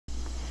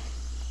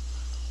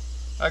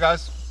Hi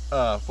guys,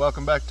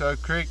 welcome back to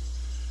Oak Creek.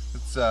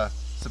 It's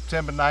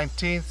September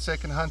 19th,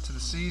 second hunt of the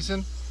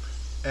season,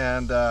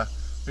 and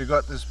we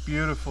got this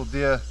beautiful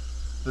deer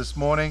this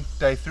morning,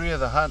 day 3 of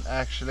the hunt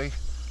actually.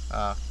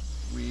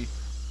 We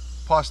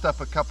passed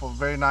up a couple of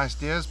very nice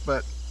deers,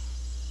 but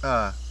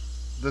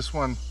this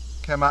one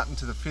came out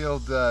into the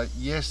field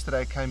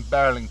yesterday, came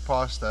barreling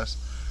past us,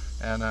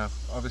 and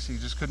obviously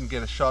just couldn't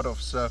get a shot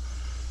off, so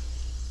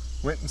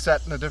went and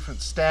sat in a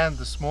different stand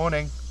this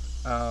morning,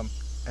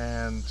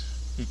 and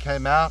he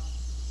came out,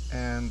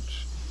 and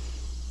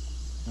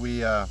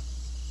we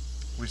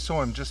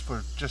saw him just for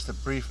a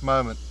brief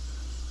moment,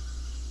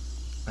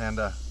 and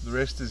the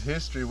rest is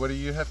history. What do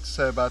you have to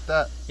say about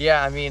that?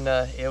 Yeah, I mean,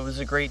 it was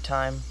a great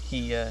time.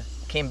 He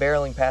came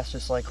barreling past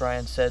us like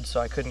Ryan said,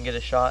 so I couldn't get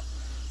a shot.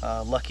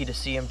 Lucky to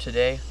see him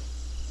today.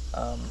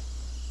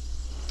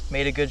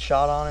 Made a good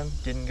shot on him,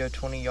 didn't go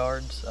 20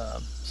 yards.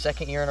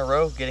 Second year in a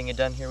row getting it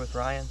done here with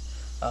Ryan.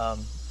 I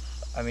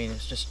mean,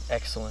 it's just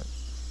excellent.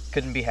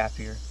 Couldn't be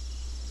happier.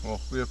 Well,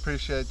 we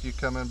appreciate you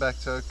coming back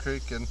to Oak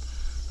Creek, and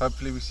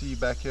hopefully we see you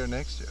back here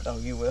next year. Oh,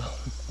 you will.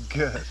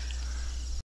 Good.